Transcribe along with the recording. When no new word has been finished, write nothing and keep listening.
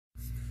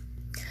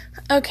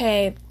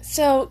Okay,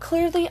 so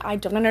clearly I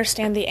don't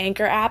understand the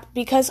Anchor app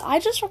because I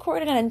just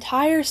recorded an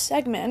entire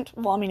segment.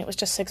 Well, I mean, it was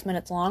just 6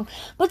 minutes long,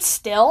 but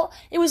still,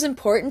 it was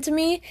important to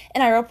me,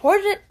 and I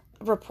recorded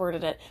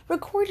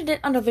it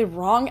under the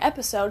wrong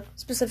episode,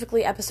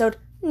 specifically episode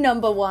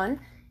number 1,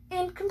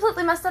 and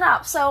completely messed it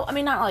up. So, I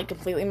mean, not like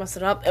completely messed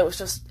it up, it was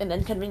just an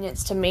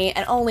inconvenience to me,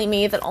 and only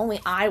me, that only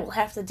I will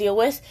have to deal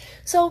with.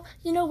 So,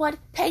 you know what?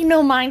 Pay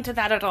no mind to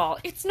that at all.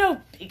 It's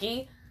no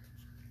biggie.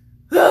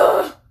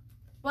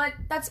 But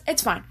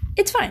it's fine.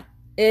 It's fine.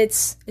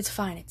 It's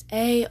fine. It's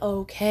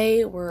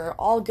A-okay. We're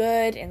all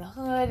good in the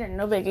hood and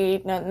no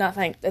biggie. No,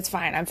 nothing. It's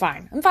fine. I'm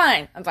fine.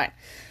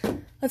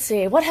 Let's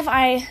see. What have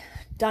I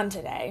done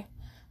today?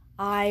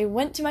 I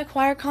went to my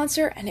choir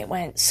concert and it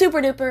went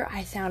super duper.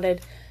 I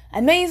sounded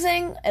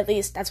amazing. At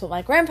least that's what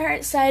my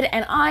grandparents said.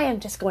 And I am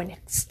just going to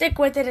stick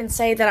with it and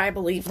say that I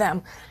believe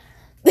them.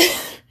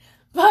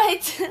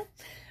 But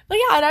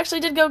yeah, it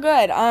actually did go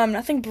good.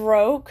 Nothing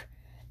broke.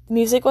 The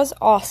music was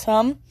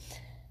awesome.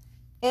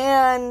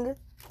 And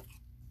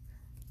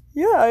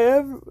yeah, I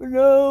have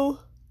no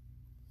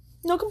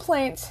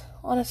complaints,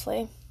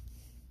 honestly.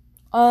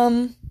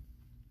 Should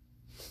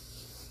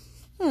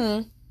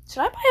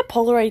I buy a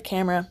Polaroid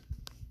camera?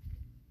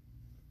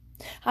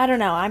 I don't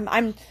know.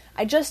 I'm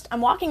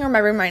walking around my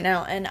room right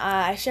now, and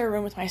I share a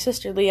room with my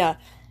sister Leah,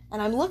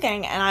 and I'm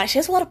looking, and she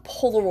has a lot of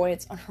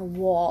Polaroids on her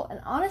wall,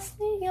 and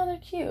honestly, they're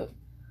cute.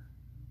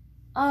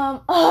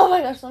 Oh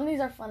my gosh, some of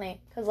these are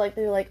funny, because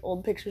they're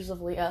old pictures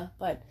of Leah,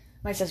 but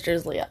my sister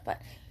is Leah, but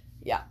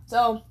yeah.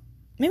 So,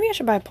 maybe I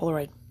should buy a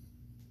Polaroid.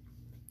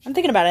 I'm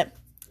thinking about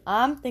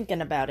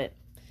it.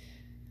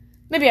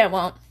 Maybe I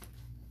won't.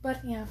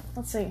 But yeah,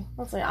 let's see.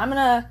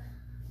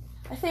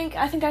 I think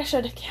I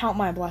should count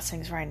my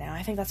blessings right now.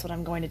 I think that's what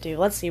I'm going to do.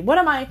 Let's see. What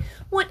am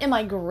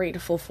I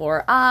grateful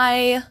for?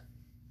 I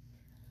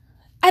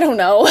don't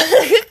know.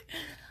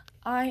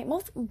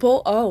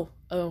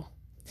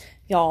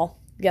 Y'all,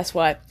 guess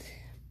what?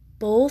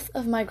 Both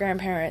of my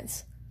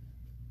grandparents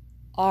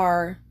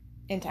are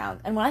in town.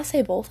 And when I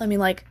say both, I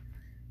mean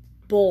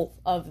both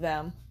of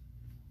them.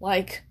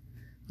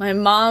 My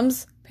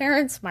mom's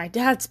parents, my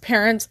dad's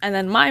parents, and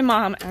then my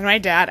mom and my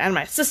dad and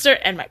my sister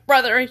and my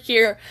brother are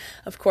here.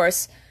 Of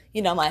course,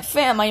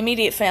 my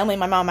immediate family,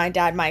 my mom, my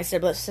dad, my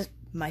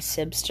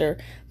sibster,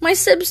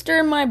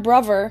 my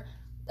brother.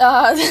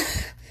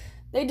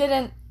 They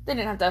didn't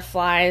have to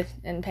fly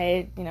and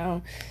pay,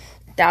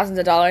 thousands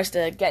of dollars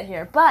to get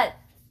here. But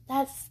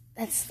that's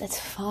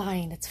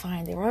fine. It's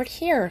fine. They were already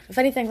here. If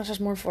anything, that's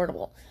just more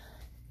affordable.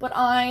 But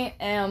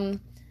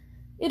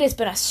it has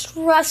been a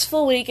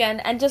stressful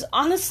weekend, and just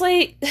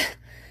honestly,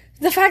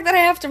 the fact that I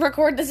have to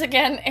record this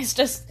again is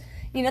just,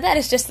 that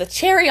is just the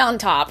cherry on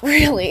top,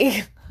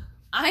 really.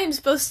 I am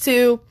supposed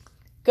to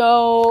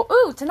go,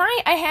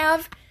 tonight I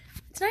have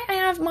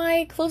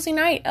my closing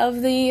night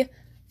of the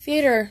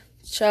theater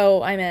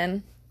show I'm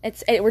in.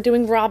 We're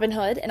doing Robin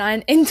Hood,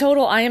 and in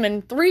total I am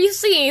in 3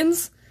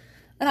 scenes.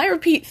 And I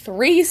repeat,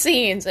 3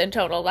 scenes in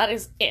total. That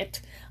is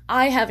it.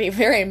 I have a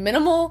very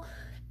minimal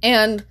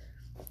and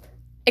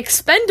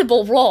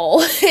expendable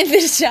role in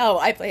this show.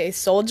 I play a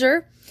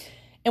soldier,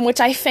 in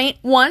which I faint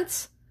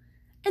once,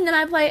 and then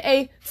I play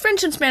a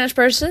French and Spanish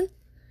person,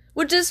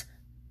 which is,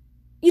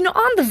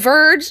 on the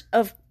verge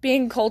of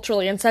being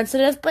culturally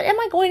insensitive, but am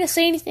I going to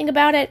say anything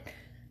about it?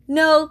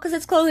 No, because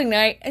it's closing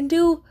night, and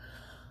do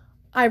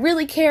I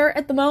really care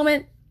at the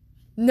moment?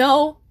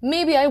 No,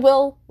 maybe I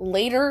will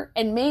later,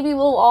 and maybe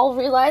we'll all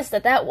realize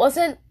that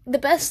wasn't the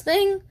best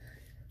thing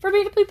for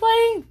me to be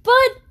playing,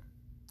 but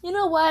you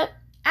know what?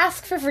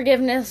 Ask for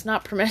forgiveness,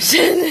 not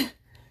permission.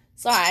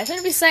 Sorry, I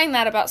shouldn't be saying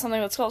that about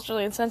something that's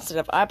culturally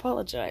insensitive. I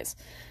apologize.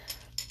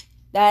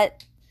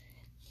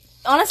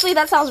 Honestly,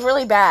 that sounds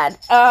really bad.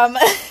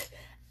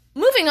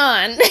 Moving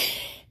on.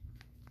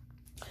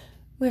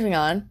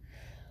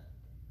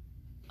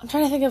 I'm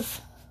trying to think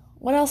of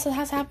what else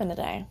has happened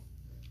today.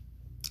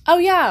 Oh,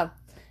 yeah.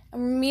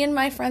 Me and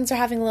my friends are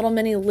having a little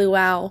mini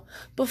luau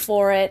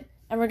before it,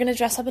 and we're going to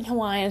dress up in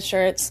Hawaiian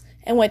shirts,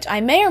 in which I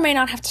may or may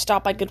not have to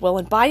stop by Goodwill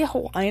and buy a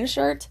Hawaiian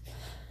shirt.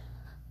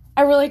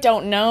 I really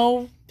don't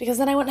know, because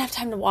then I wouldn't have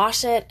time to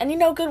wash it. And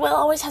Goodwill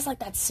always has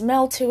that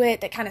smell to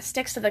it that kind of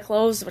sticks to the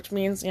clothes, which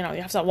means, you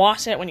have to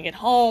wash it when you get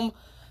home.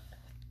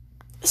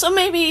 So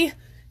maybe,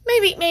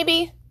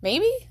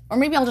 or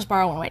maybe I'll just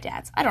borrow one of my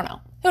dad's. I don't know.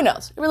 Who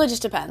knows? It really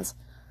just depends.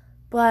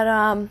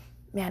 But,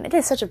 man, it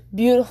is such a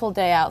beautiful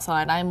day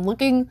outside. I'm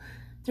looking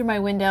through my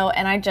window,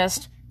 and I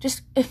just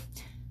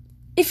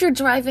if you're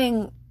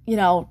driving,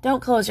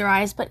 don't close your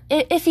eyes, but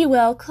if you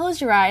will,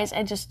 close your eyes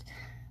and just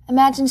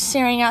imagine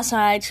staring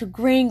outside to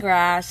green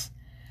grass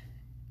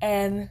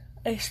and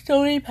a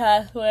stony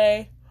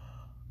pathway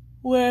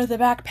where the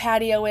back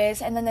patio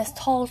is, and then this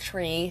tall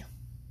tree.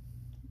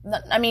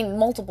 I mean,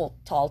 multiple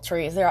tall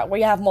trees. Where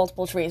you have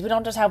multiple trees. We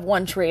don't just have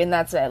one tree and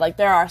that's it.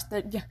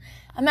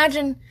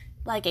 Imagine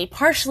a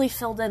partially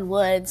filled in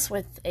woods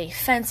with a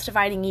fence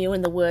dividing you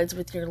and the woods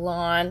with your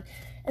lawn.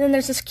 And then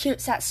there's this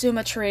cute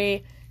satsuma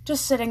tree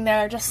just sitting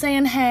there, just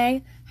saying,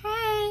 hey,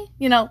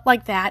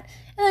 like that.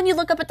 And then you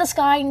look up at the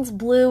sky and it's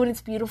blue and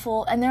it's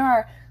beautiful, and there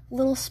are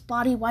little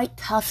spotty white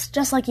tufts,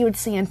 just like you would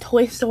see in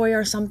Toy Story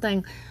or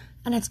something,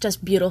 and it's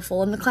just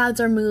beautiful. And the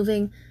clouds are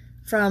moving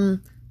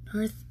from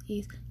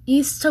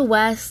east to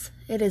west.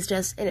 It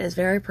is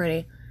very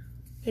pretty.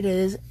 It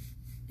is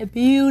a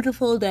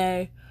beautiful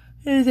day.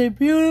 It is a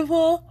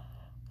beautiful,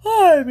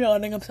 I'm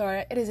yawning, I'm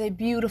sorry. It is a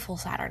beautiful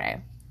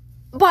Saturday.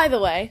 By the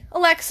way,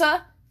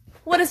 Alexa,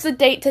 what is the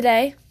date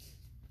today?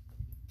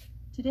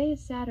 Today is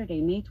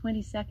Saturday, May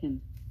 22nd.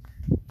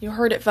 You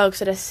heard it,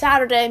 folks. It is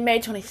Saturday, May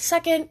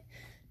 22nd,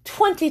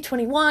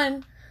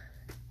 2021,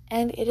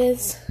 and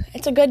it's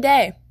a good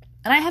day.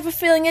 And I have a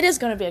feeling it is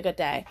going to be a good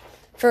day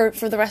for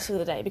the rest of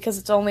the day, because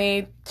it's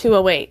only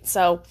 2:08,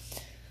 so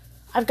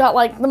I've got,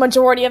 the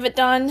majority of it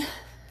done,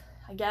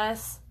 I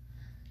guess.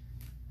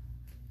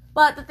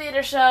 But the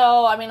theater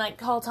show,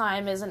 call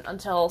time isn't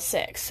until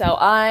 6,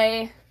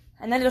 and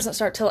then it doesn't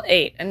start till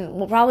 8,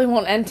 and probably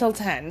won't end till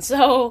 10,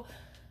 so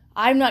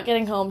I'm not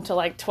getting home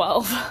till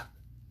 12.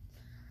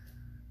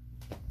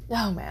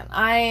 Oh man,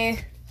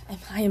 I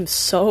am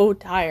so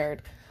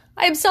tired.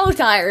 I am so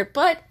tired,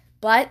 but,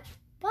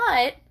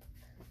 sorry,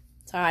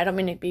 I don't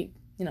mean to be,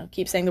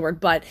 keep saying the word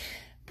but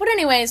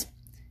anyways,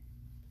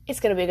 it's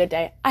gonna be a good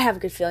day. I have a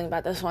good feeling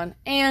about this one,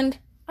 and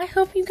I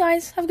hope you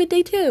guys have a good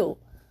day too.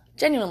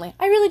 Genuinely,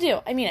 I really do.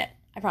 I mean it.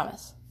 I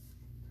promise.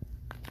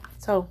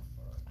 So,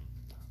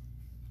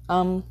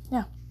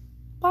 yeah.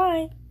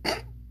 Bye.